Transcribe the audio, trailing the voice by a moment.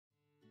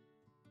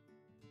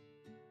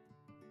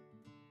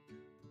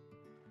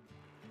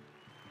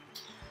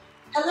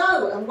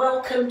Hello and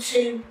welcome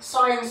to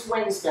Science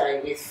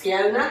Wednesday with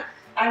Fiona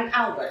and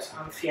Albert.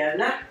 I'm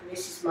Fiona and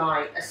this is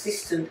my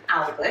assistant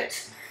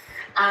Albert,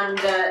 and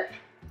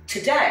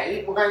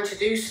today we're going to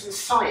do some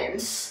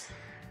science,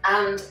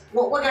 and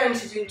what we're going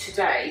to do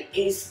today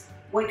is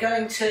we're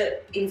going to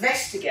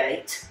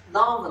investigate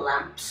lava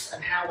lamps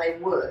and how they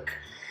work.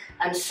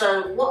 And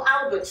so what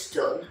Albert's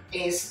done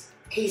is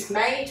he's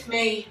made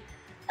me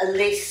a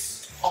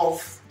list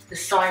of the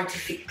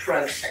scientific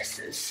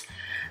processes.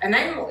 And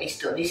then what he's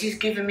done is he's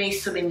given me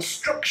some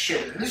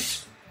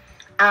instructions,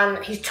 and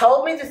he's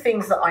told me the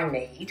things that I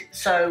need.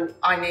 So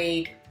I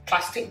need a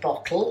plastic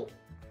bottle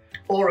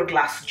or a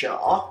glass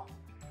jar,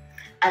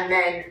 and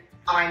then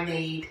I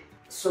need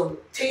some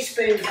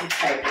teaspoons and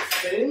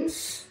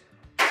tablespoons,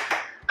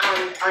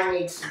 and I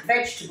need some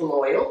vegetable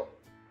oil,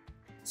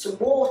 some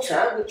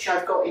water, which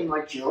I've got in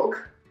my jug,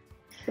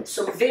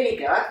 some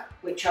vinegar,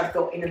 which I've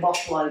got in a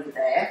bottle over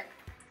there,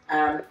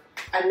 and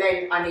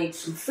then I need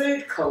some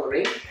food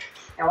colouring.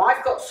 Now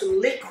I've got some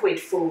liquid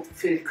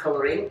food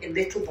colouring in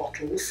little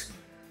bottles,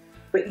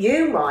 but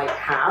you might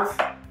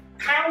have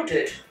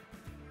powdered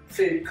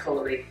food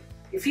colouring.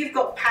 If you've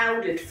got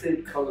powdered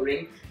food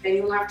colouring, then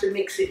you'll have to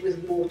mix it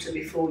with water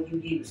before you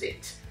use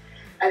it.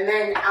 And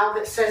then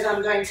Albert says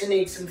I'm going to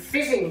need some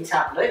fizzing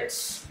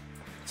tablets,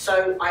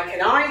 so I can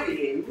either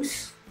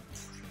use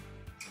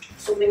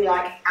something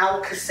like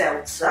alka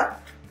seltzer,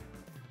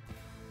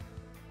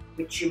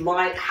 which you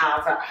might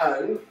have at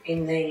home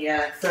in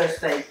the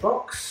first aid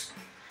box,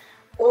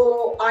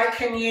 or I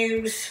can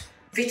use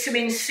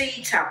vitamin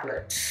C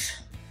tablets.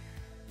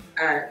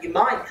 You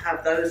might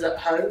have those at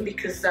home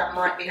because that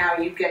might be how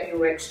you get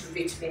your extra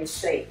vitamin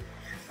C.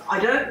 I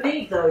don't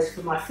need those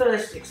for my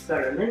first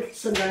experiment,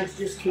 so I'm going to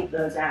just keep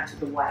those out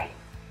of the way.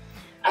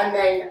 And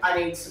then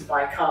I need some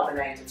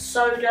bicarbonate of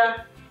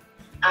soda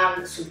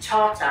and some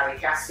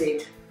tartaric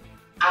acid,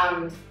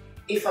 and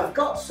if I've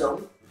got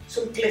some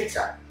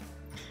glitter.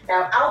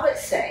 Now Albert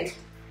said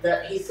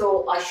that he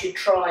thought I should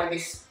try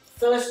this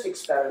first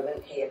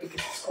experiment here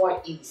because it's quite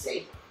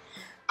easy,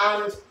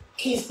 and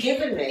he's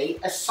given me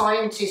a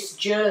scientist's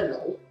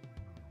journal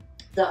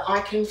that I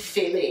can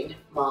fill in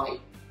my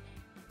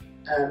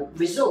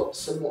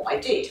results and what I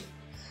did.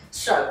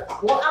 So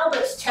what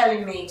Albert's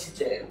telling me to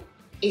do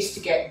is to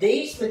get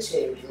these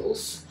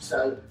materials,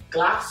 so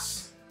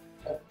glass,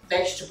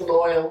 vegetable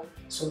oil,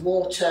 some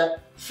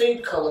water,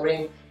 food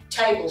colouring,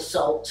 table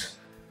salt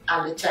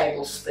and a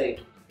tablespoon.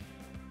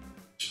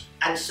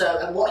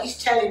 And what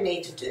he's telling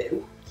me to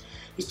do,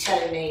 he's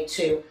telling me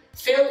to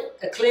fill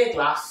a clear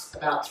glass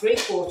about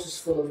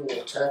 3/4 full of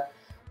water,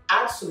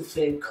 add some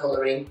food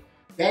colouring,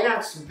 then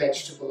add some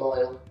vegetable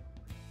oil,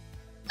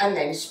 and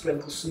then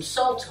sprinkle some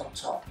salt on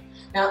top.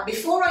 Now,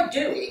 before I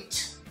do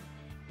it,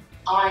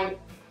 I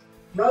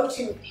wrote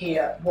in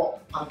here what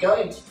I'm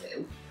going to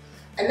do,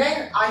 and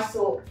then I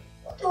thought,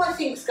 what do I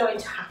think is going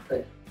to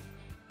happen?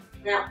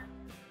 Now,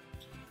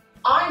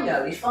 I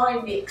know if I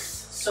mix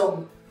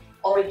some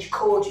orange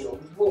cordial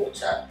with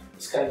water,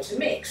 it's going to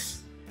mix.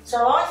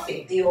 So I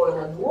think the oil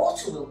and the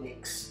water will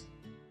mix.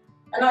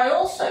 And I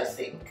also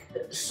think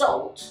that the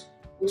salt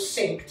will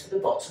sink to the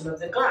bottom of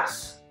the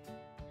glass.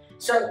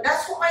 So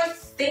that's what I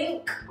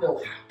think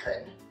will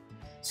happen.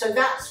 So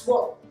that's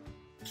what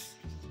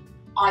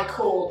I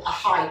call a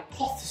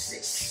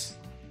hypothesis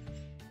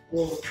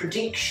or a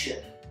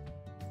prediction.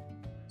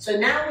 So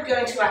now we're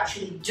going to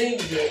actually do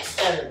the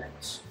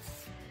experiment.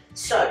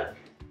 So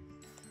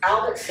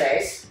Albert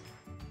says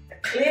a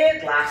clear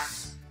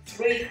glass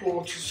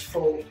 3/4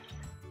 full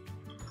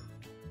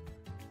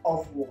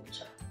of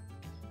water.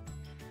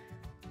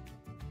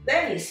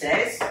 Then he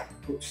says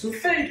put some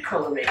food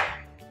colouring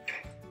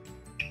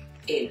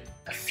in,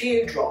 a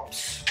few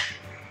drops.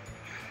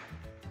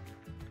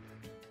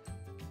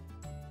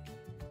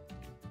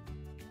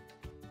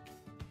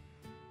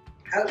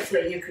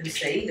 Hopefully you can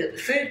see that the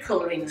food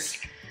colouring's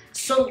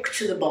sunk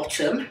to the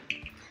bottom,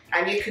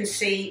 and you can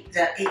see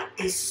that it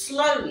is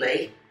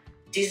slowly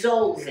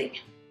dissolving.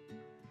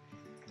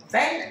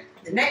 Then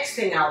the next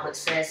thing Albert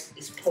says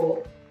is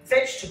pour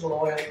vegetable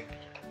oil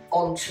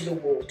onto the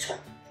water.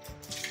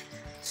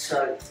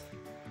 So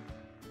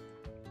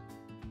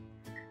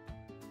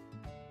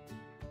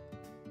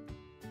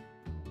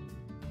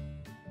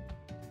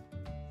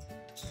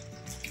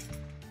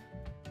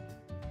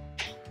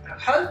now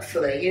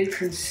hopefully you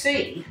can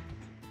see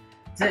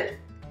that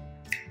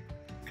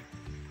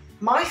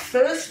my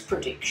first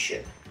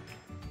prediction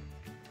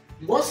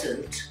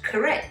wasn't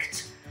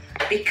correct,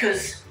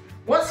 because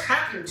what's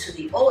happened to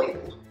the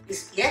oil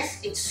is, yes,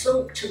 it's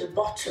sunk to the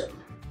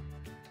bottom,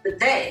 but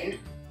then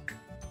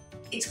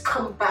it's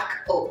come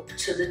back up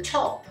to the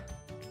top.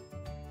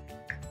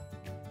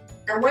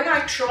 And when I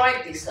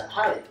tried this at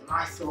home,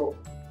 I thought,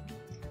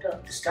 I don't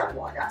understand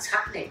why that's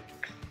happening.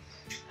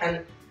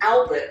 And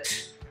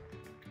Albert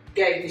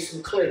gave me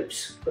some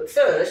clues. But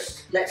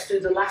first, let's do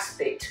the last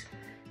bit.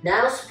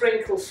 Now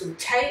sprinkle some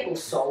table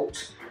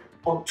salt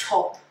on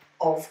top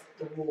of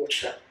the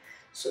water.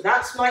 So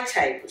that's my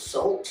table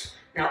salt.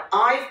 Now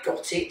I've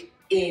got it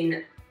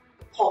in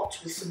a pot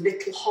with some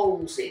little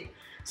holes in.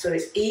 so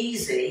it's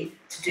easy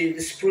to do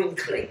the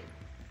sprinkling.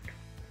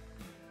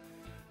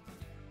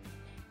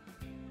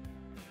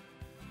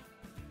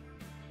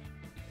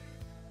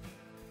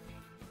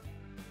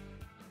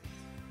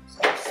 So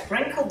I've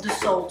sprinkled the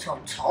salt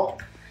on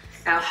top.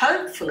 Now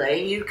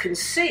hopefully you can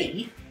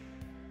see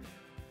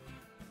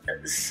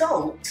that the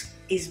salt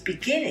is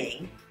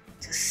beginning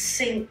to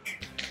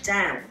sink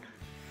down.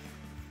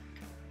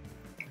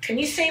 Can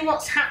you see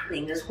what's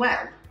happening as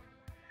well?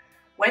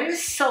 When the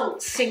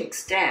salt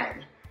sinks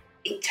down,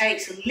 it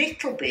takes a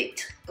little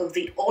bit of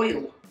the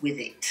oil with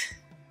it.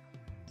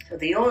 So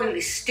the oil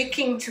is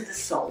sticking to the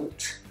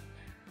salt,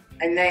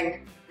 and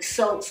then the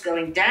salt's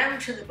going down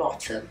to the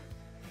bottom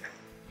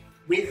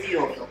with the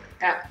oil.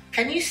 Now,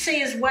 can you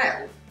see as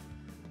well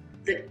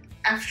that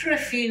after a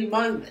few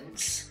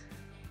moments,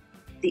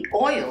 the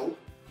oil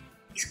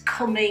is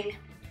coming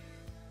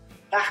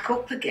back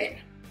up again?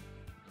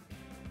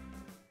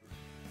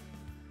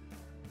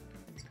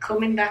 It's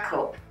coming back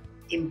up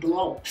in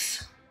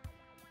blobs.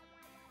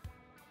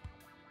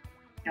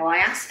 Now I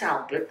asked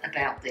Albert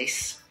about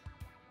this,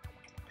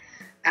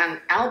 and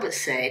Albert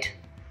said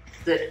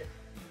that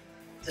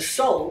the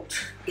salt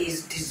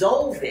is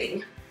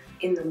dissolving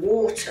in the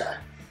water,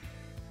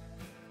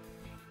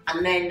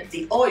 and then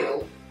the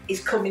oil is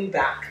coming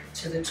back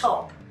to the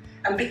top.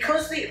 And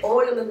because the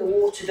oil and the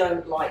water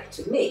don't like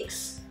to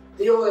mix,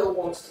 the oil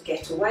wants to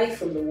get away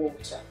from the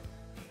water.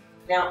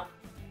 Now,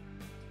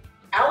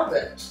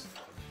 Albert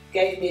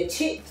gave me a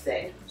tip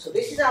then. So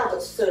this is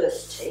Albert's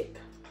first tip.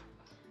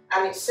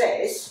 And it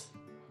says,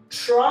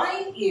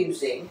 try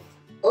using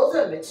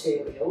other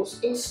materials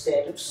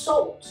instead of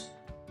salt.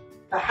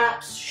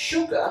 Perhaps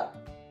sugar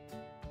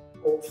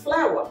or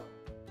flour.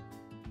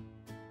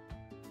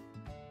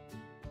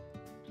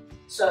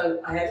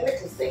 So I had a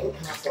little think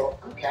and I thought,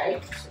 okay,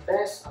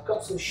 so I've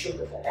got some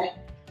sugar there.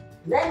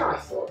 And then I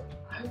thought,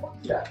 I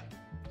wonder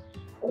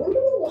what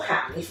will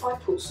happen if I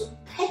put some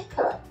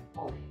pepper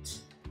on it?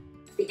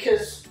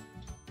 Because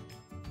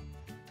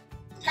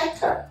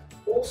pepper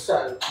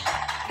also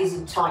is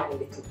in tiny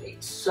little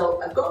bits.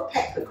 So I've got a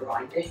pepper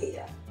grinder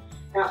here.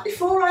 Now,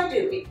 before I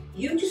do it,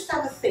 you just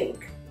have a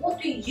think.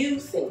 What do you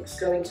think is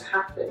going to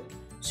happen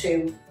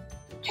to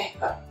the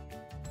pepper?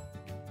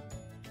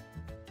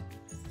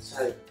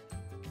 So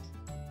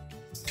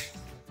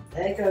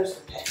there goes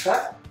the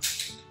pepper.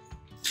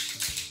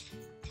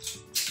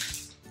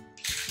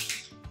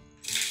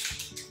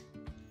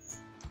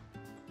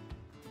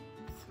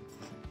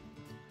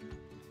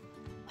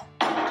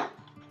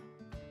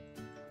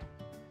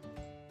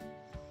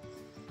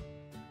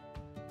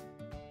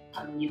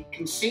 And you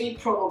can see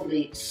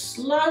probably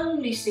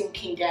slowly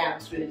sinking down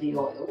through the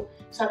oil.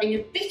 It's having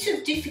a bit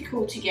of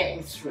difficulty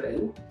getting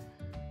through,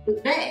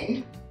 but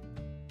then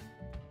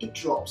it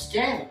drops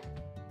down.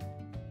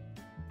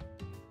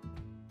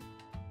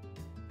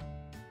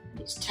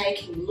 It's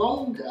taking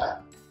longer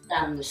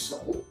than the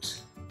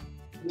salt,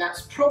 and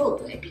that's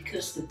probably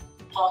because the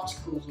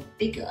particles are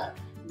bigger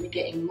and we're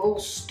getting more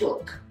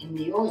stuck in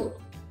the oil.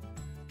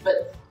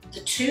 But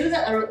the two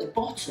that are at the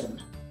bottom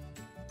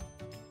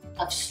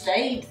have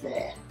stayed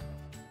there.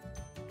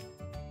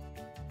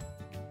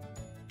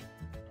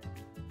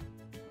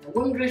 I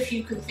wonder if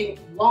you can think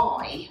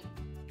why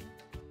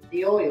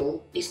the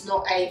oil is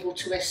not able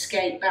to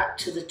escape back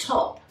to the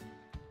top.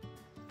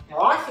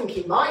 Now I think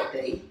it might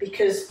be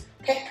because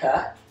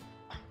pepper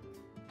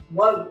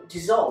won't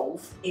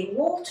dissolve in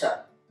water.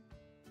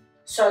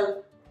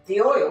 So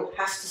the oil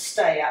has to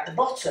stay at the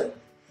bottom.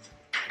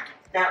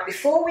 Now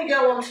before we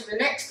go on to the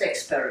next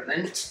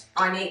experiment,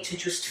 I need to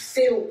just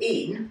fill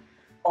in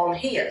on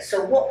here.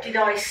 So what did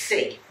I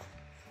see?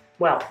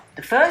 Well,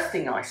 the first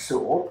thing I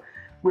saw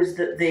was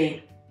that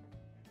the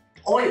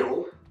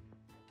oil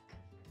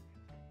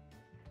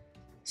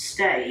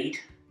stayed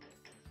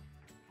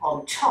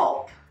on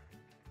top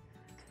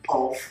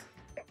of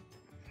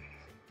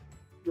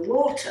the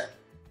water.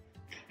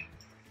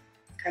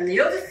 And the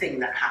other thing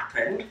that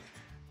happened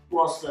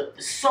was that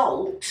the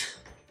salt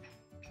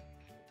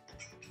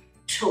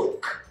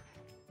took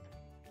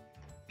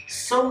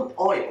some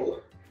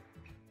oil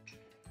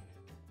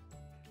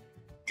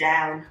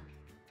down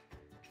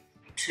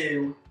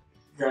to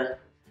the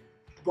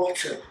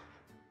bottom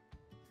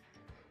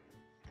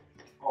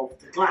of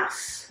the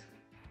glass.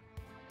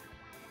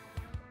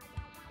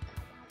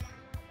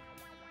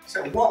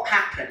 So what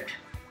happened?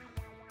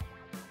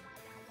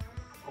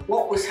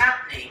 What was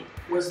happening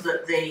was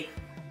that the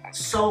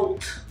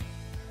salt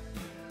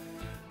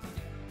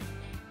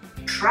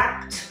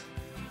trapped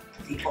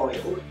the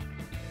oil,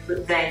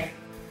 but then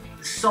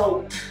the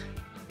salt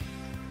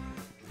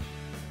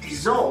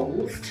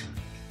dissolved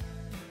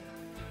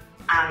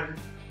and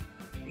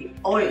the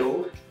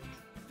oil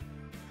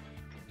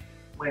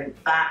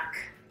went back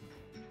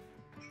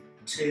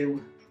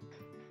to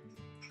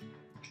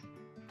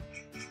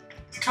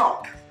the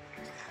top.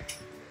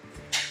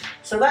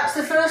 So that's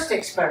the first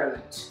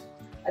experiment.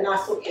 And I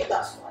thought, yeah,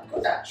 that's quite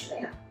good actually.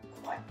 I'm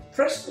quite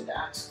impressed with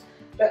that.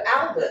 But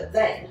Albert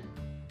then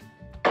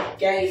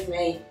gave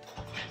me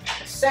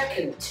a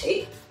second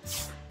tip.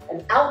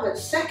 And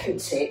Albert's second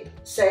tip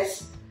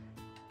says,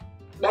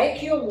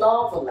 make your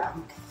lava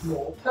lamp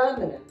more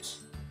permanent.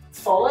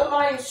 Follow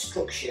my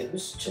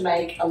instructions to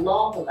make a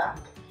lava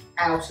lamp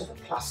out of a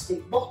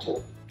plastic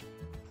bottle.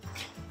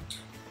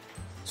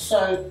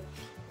 So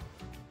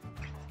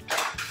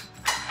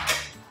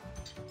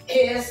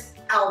here's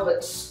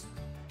Albert's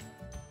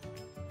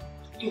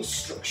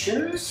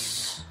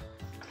instructions,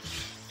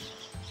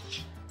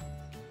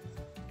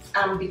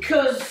 and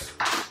because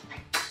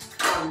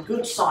I'm a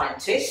good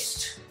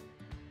scientist,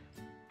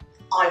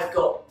 I've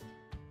got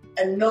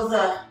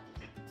another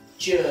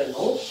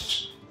journal,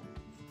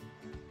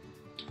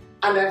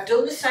 and I've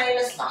done the same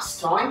as last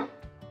time.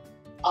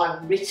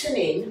 I've written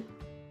in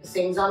the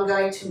things I'm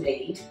going to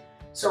need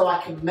so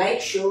I can make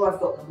sure I've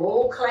got them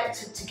all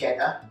collected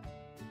together.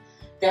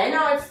 Then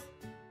I've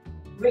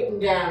written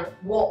down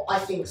what I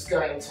think is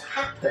going to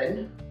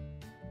happen,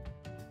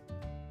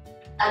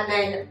 and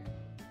then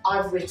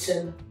I've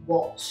written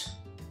what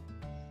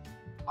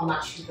I'm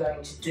actually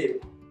going to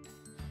do.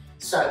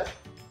 So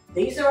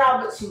these are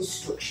Albert's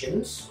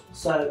instructions.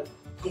 So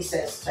he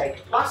says take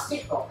a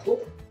plastic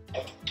bottle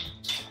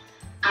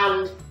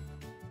and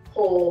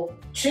pour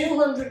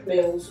 200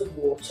 ml of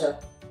water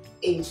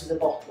into the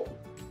bottle.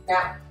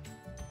 Now,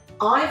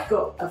 I've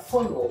got a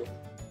funnel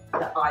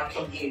that I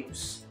can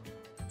use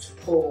to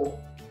pour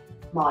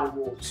my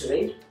water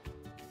in.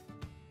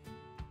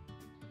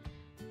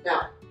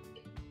 Now,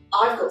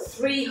 I've got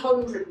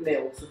 300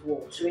 ml of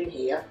water in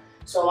here,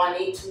 so I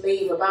need to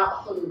leave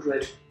about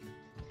 100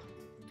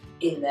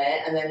 in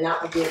there, and then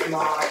that will give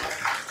my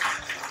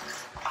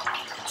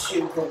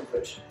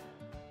 200.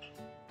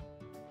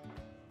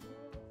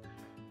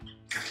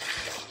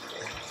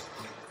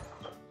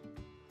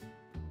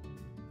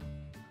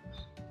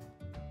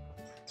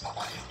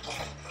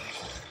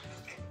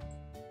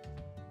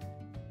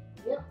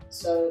 Yep,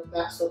 so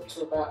that's up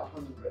to about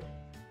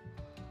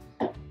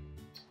 100.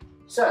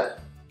 So,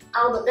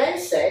 Albert then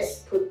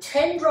says, put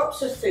 10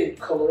 drops of food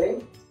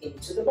colouring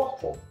into the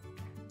bottle.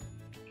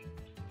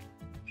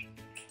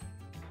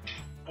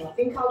 And I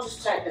think I'll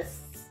just take the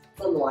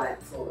funnel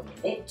out for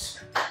a minute.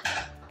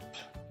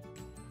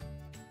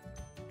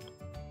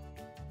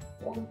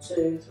 1,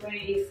 2,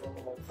 3,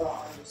 4,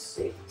 5,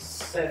 6,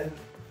 7,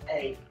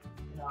 8,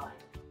 9,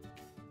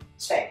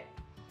 10.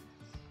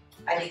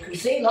 And you can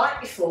see,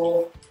 like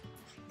before,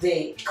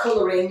 the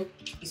colouring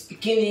is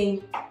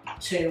beginning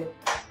to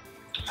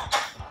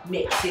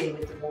mix in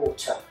with the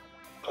water.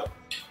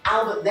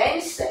 Albert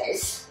then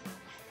says,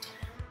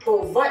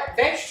 pour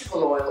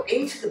vegetable oil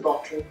into the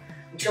bottle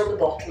until the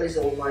bottle is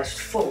almost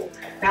full.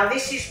 Now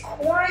this is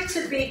quite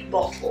a big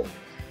bottle,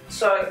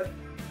 so,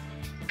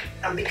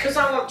 and because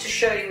I want to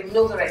show you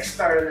another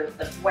experiment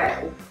as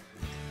well,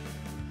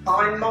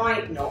 I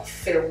might not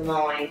fill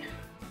mine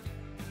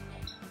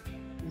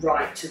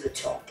right to the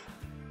top.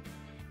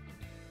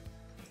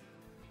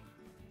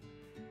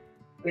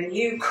 When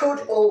you could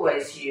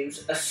always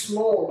use a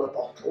smaller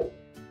bottle.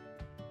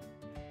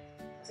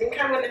 I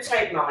think I'm going to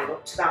take mine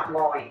up to that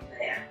line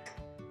there.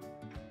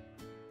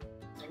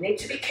 You need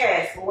to be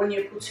careful when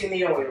you're putting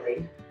the oil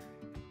in,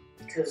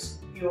 because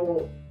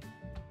you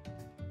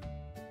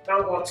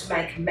don't want to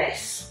make a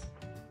mess.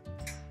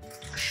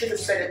 I should have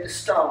said at the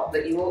start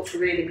that you ought to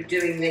really be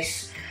doing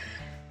this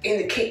in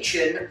the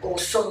kitchen or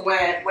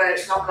somewhere where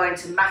it's not going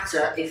to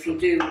matter if you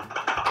do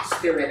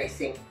spill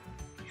anything.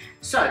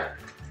 So,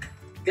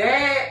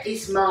 there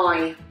is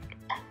my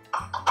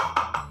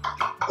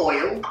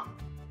oil,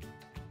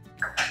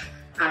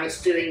 and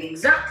it's doing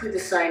exactly the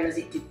same as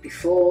it did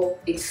before.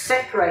 It's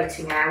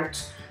separating out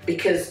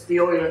because the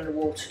oil and the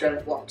water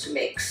don't want to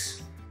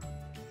mix.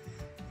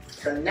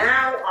 So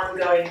now I'm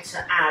going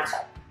to add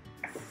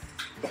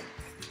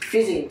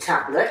fizzing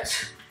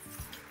tablet.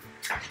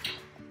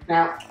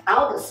 Now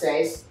Albert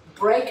says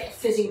break a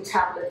fizzing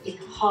tablet in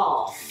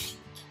half.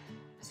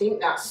 I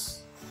think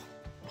that's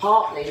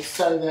partly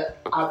so that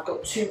I've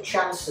got 2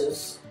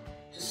 chances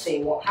to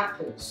see what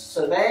happens.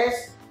 So there's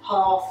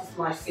half of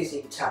my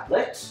fizzing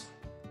tablet.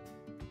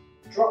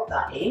 Drop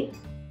that in.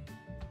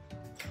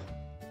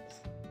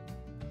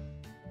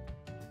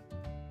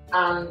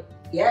 And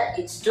yeah,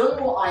 it's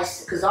done what I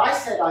said, because I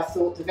said I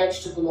thought the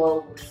vegetable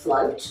oil would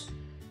float,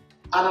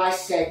 and I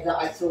said that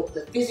I thought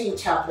the fizzing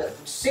tablet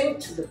would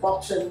sink to the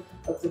bottom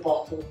of the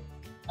bottle,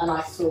 and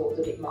I thought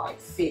that it might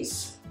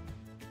fizz.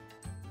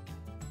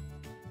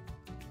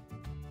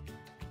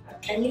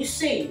 Can you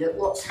see that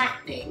what's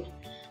happening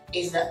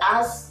is that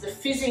as the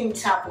fizzing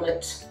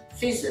tablet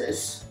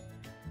fizzes,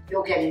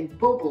 you're getting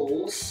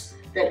bubbles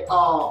that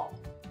are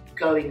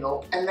going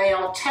up, and they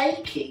are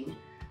taking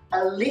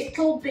a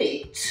little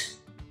bit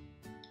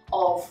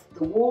of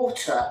the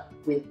water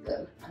with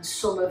them and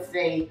some of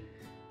the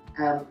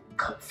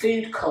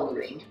food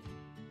colouring,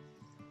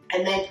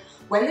 and then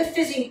when the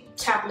fizzing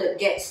tablet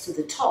gets to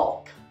the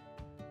top,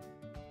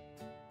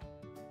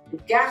 the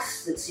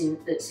gas that's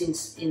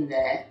in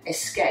there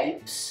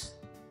escapes,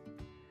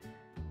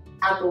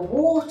 and the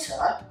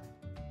water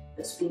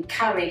that's been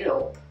carried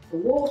up, the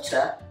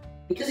water,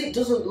 because it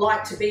doesn't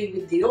like to be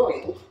with the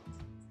oil,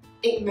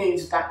 it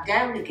moves back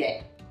down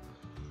again.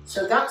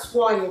 So that's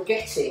why you're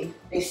getting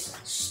this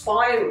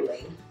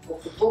spiralling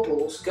of the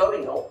bubbles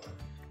going up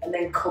and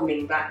then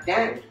coming back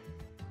down.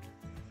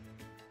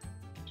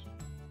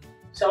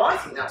 So I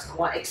think that's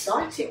quite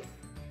exciting.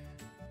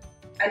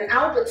 And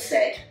Albert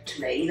said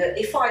to me that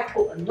if I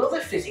put another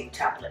fizzing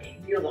tablet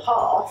in, the other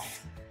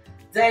half,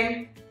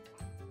 then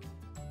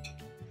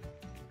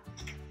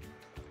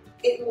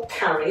it will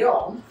carry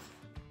on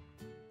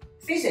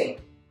fizzing.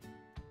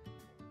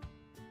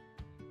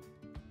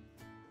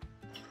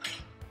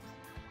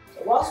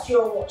 So whilst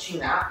you're watching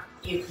that,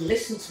 you can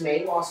listen to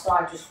me whilst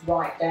I just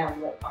write down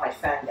what I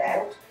found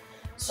out.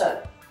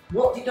 So,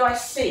 what did I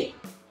see?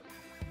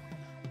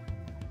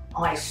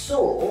 I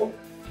saw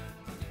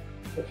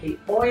that the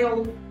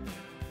oil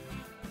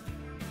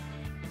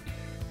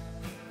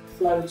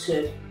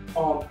floated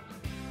on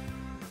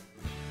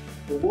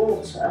the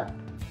water.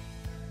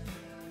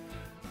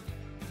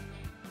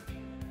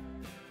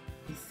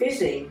 The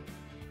fizzing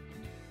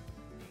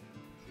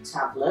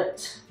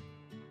tablet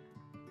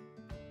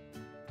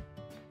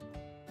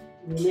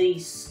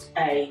released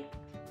a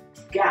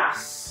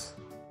gas,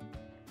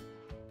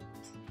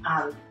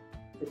 and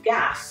the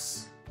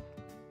gas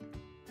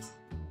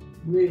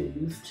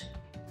moved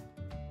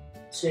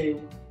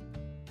to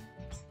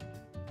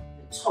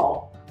the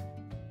top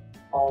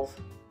of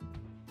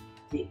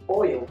the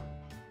oil.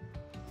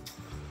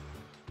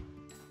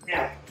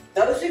 Now,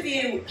 those of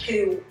you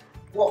who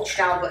watched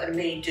Albert and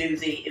me do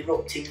the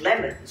erupting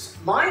lemons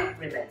might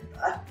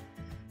remember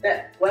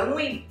that when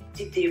we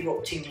did the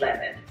erupting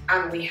lemon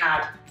and we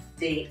had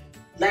the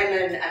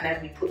lemon and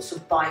then we put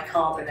some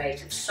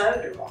bicarbonate of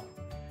soda on,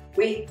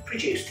 we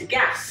produced a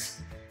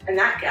gas, and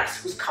that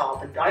gas was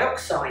carbon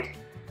dioxide.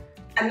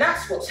 And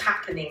that's what's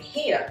happening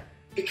here,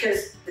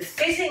 because the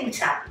fizzing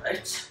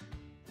tablet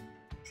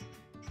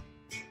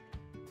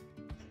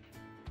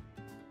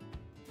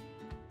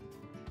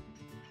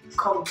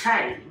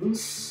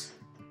contains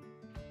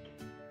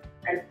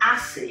an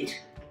acid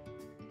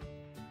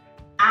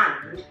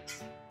and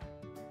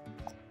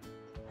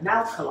an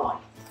alkali.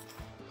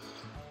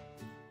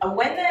 And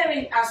when they're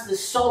in as the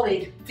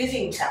solid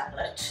fizzing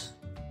tablet,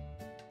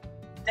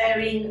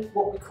 they're in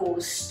what we call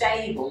a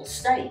stable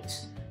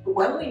state. But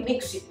when we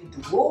mix it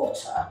with the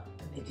water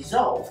and they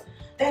dissolve,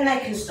 then they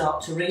can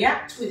start to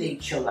react with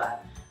each other.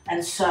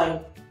 And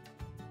so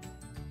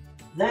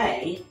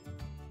they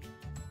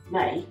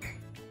make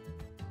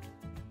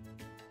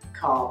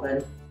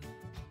carbon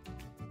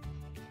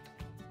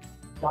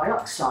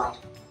dioxide.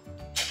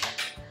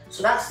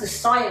 So that's the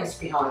science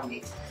behind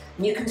it.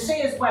 And you can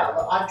see as well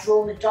that I've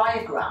drawn a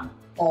diagram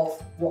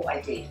of what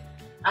I did.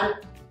 And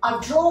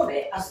I've drawn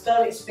it as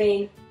though it's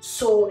been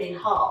sawn in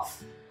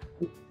half.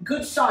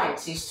 Good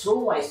scientists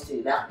always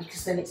do that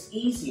because then it's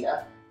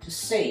easier to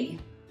see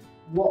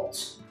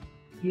what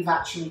you've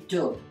actually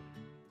done.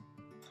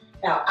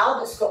 Now,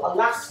 Albert's got a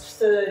last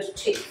third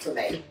tip for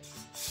me.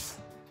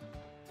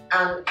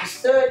 And his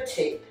third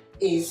tip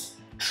is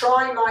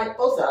try my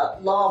other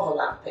lava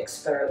lamp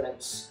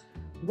experiments.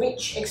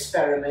 Which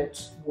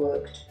experiment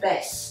worked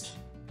best?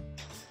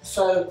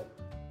 So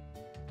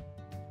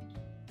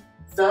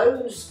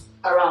those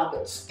are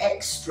Albert's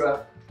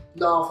extra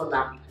lava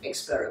lamp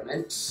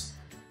experiments,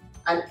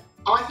 and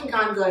I think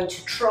I'm going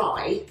to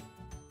try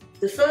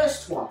the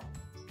first one.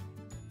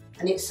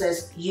 And it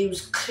says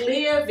use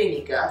clear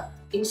vinegar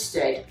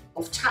instead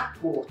of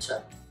tap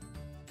water.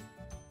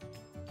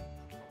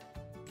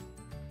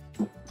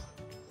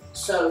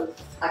 So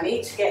I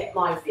need to get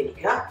my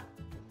vinegar.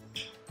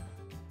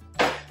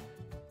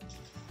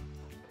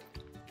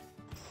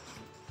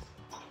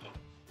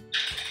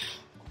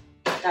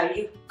 Now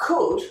you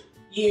could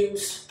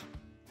use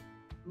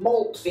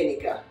malt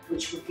vinegar,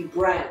 which would be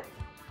brown,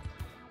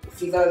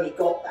 if you've only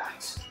got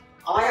that.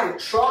 I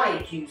haven't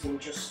tried using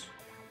just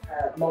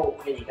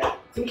malt vinegar. I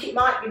think it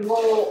might be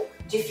more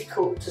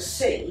difficult to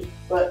see,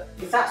 but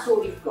if that's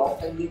all you've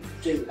got, then you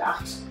could do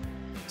that.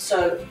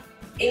 So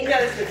in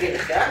goes the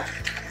vinegar.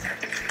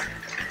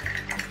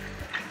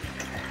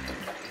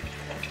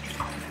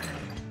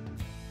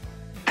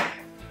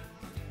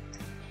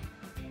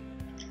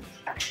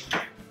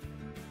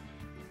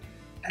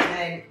 And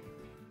then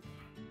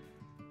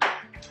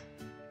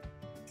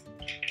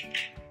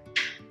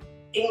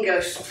in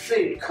goes some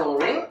food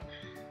colouring.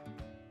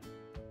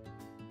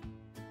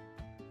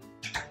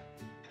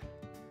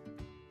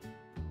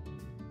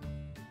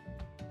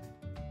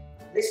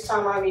 This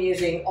time I'm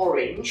using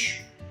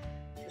orange,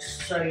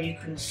 just so you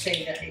can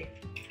see that it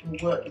will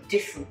work with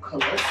different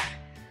colours.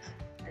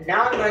 And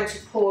now I'm going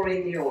to pour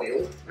in the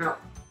oil. Now,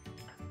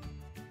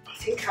 I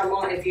think I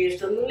might have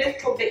used a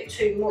little bit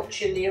too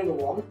much in the other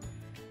one,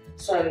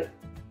 so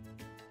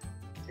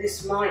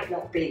this might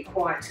not be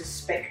quite as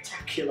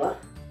spectacular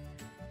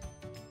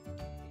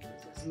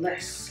because there's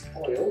less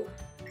oil.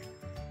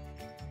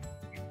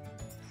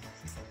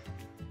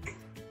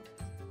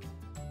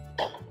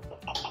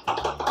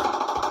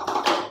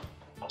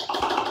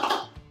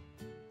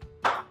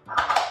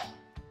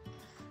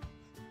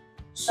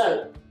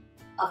 So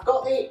I've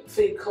got the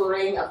food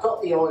colouring, I've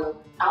got the oil.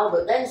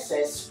 Albert then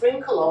says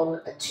sprinkle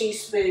on a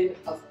teaspoon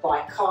of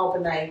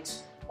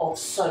bicarbonate of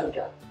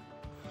soda.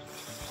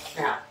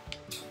 Now,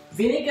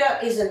 vinegar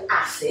is an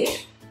acid,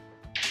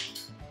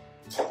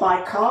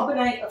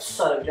 bicarbonate of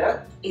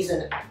soda is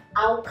an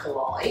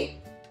alkali.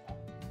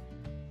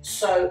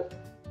 So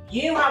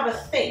you have a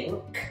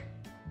think,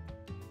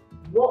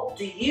 what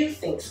do you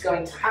think is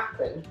going to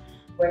happen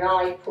when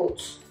I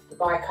put the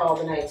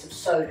bicarbonate of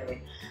soda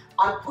in?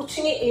 I'm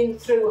putting it in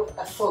through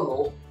a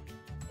funnel.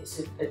 It's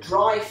a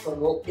dry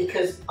funnel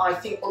because I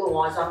think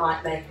otherwise I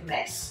might make a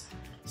mess.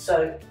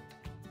 So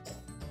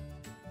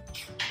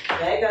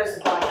there goes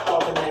the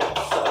bicarbonate of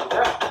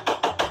soda.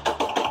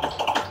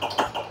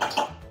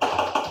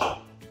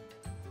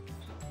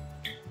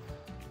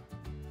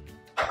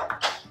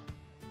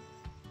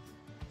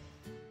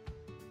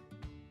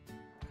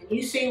 Can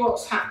you see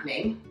what's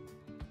happening?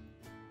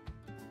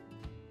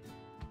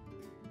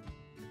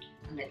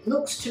 And it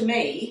looks to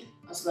me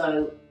as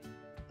though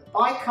the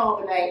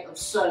bicarbonate of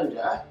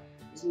soda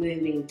is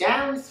moving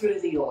down through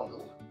the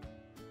oil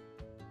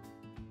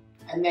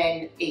and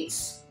then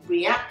it's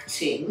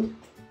reacting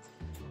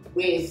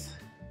with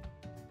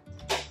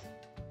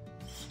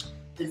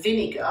the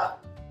vinegar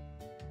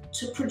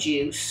to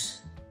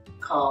produce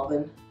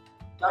carbon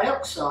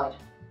dioxide,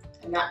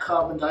 and that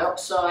carbon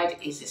dioxide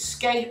is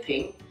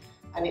escaping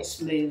and it's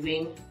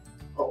moving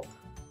up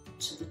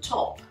to the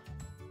top.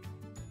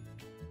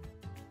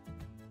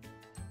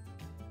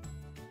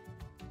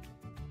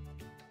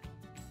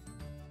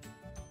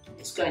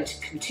 It's going to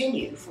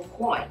continue for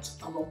quite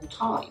a long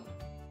time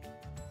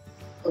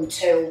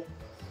until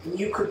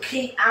you could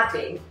keep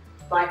adding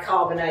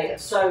bicarbonate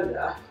of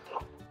soda,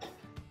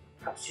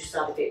 perhaps just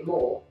add a bit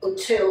more,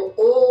 until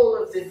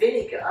all of the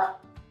vinegar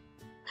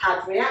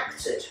had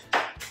reacted.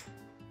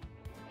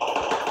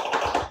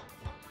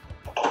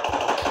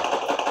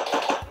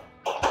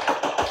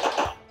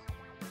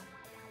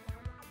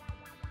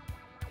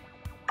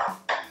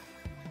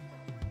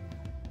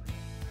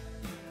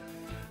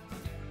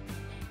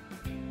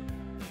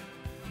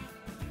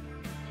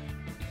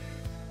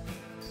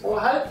 So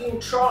I hope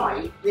you'll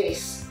try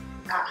this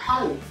at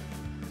home,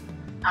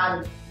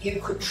 and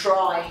you could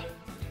try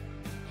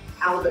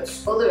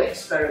Albert's other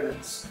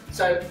experiments.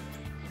 So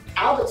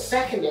Albert's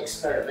second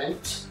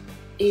experiment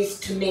is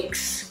to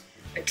mix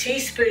a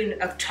teaspoon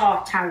of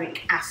tartaric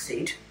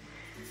acid.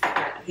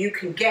 You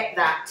can get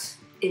that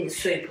in the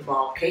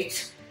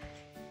supermarket.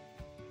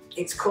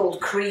 It's called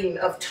cream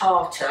of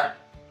tartar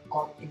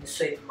in the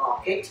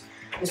supermarket.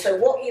 And so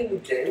what you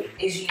would do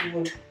is you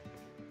would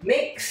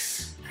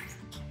mix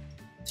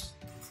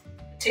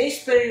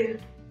teaspoon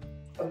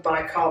of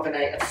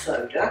bicarbonate of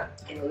soda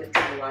in a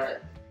little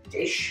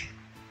dish.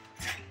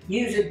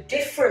 Use a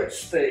different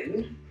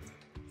spoon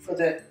for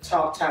the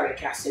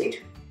tartaric acid,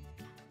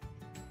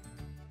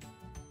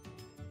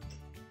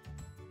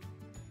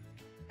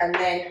 and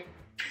then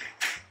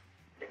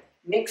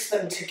mix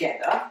them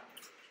together.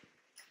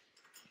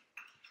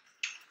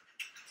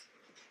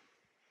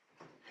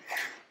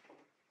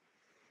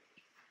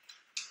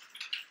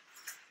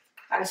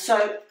 And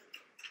so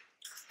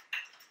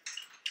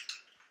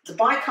the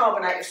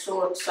bicarbonate of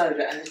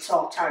soda and the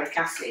tartaric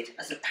acid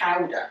as a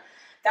powder,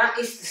 that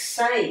is the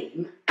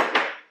same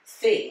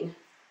thing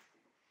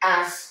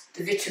as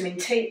the vitamin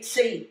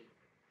C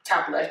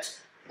tablet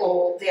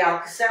or the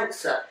alka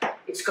seltzer.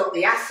 It's got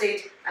the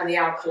acid and the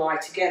alkali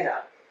together.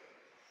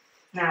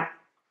 Now,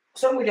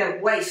 so we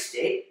don't waste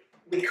it,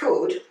 we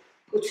could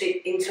put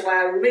it into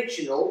our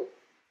original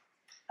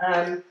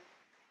lava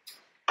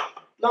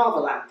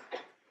lamp.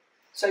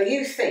 So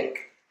you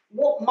think,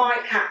 what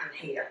might happen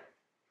here?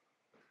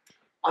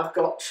 I've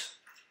got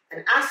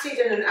an acid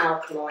and an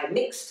alkali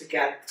mixed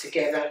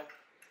together,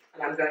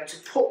 and I'm going to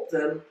put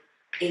them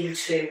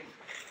into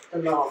the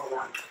lava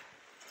lamp.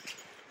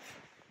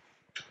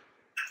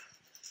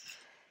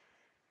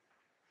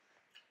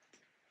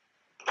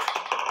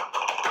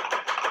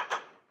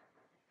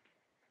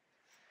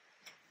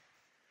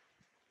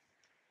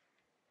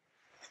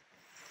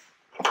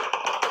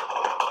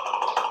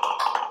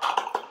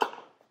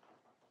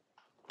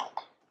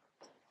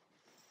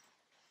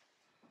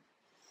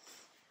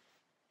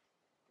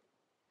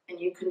 And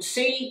you can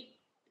see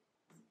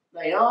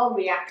they are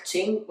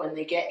reacting when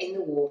they get in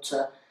the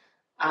water,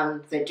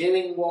 and they're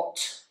doing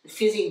what the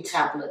fizzing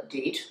tablet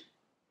did.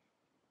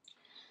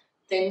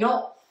 They're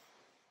not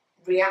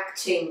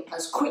reacting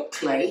as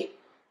quickly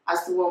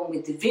as the one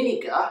with the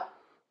vinegar,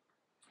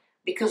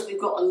 because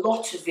we've got a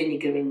lot of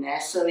vinegar in there,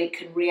 so it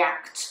can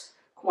react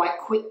quite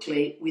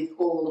quickly with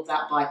all of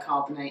that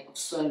bicarbonate of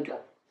soda.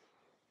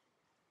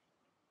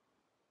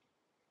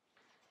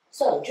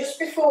 So just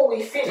before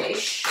we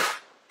finish,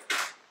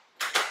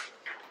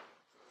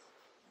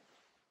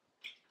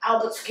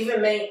 Albert's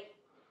given me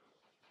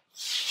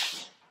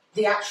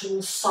the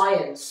actual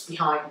science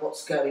behind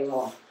what's going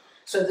on.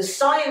 So the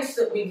science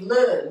that we've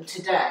learned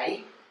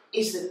today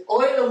is that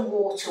oil and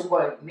water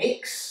won't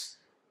mix,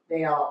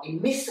 they are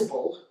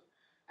immiscible,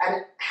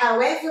 and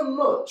however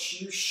much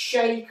you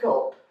shake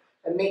up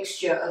a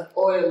mixture of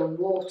oil and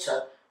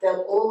water,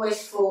 they'll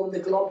always form the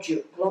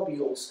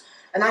globules.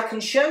 And I can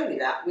show you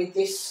that with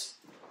this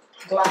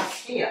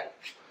glass here.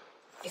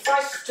 If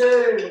I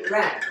stir it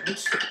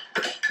round,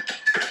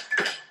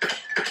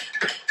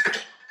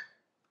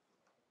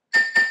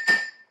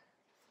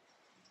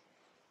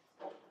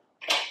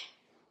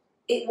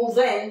 it will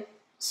then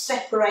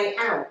separate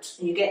out,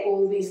 and you get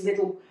all these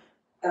little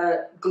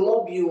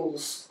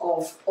globules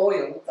of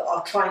oil that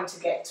are trying to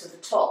get to the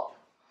top.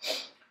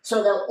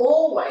 So they'll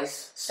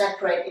always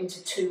separate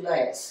into two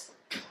layers.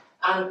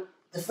 And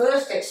the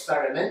first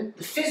experiment,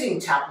 the fizzing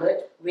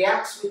tablet,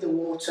 reacts with the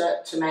water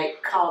to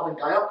make carbon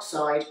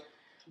dioxide.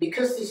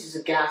 Because this is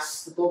a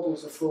gas, the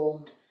bubbles are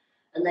formed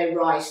and they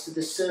rise to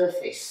the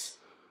surface.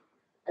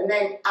 And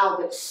then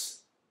Albert's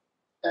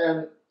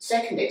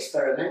second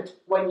experiment,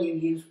 when you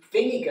use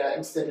vinegar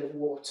instead of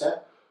water,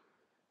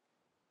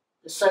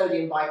 the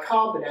sodium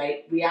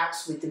bicarbonate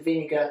reacts with the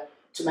vinegar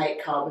to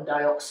make carbon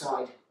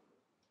dioxide.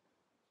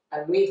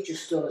 And we've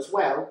just done as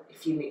well,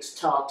 if you mix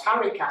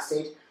tartaric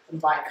acid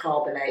and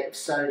bicarbonate of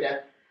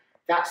soda,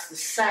 that's the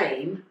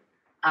same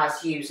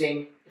as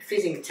using a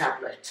fizzing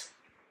tablet.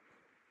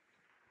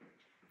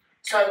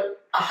 So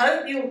I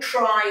hope you'll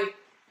try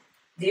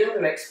the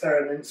other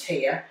experiments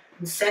here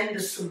and send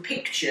us some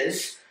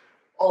pictures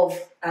of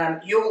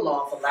your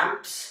lava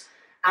lamps,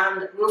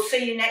 and we'll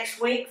see you next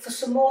week for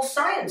some more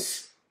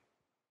science.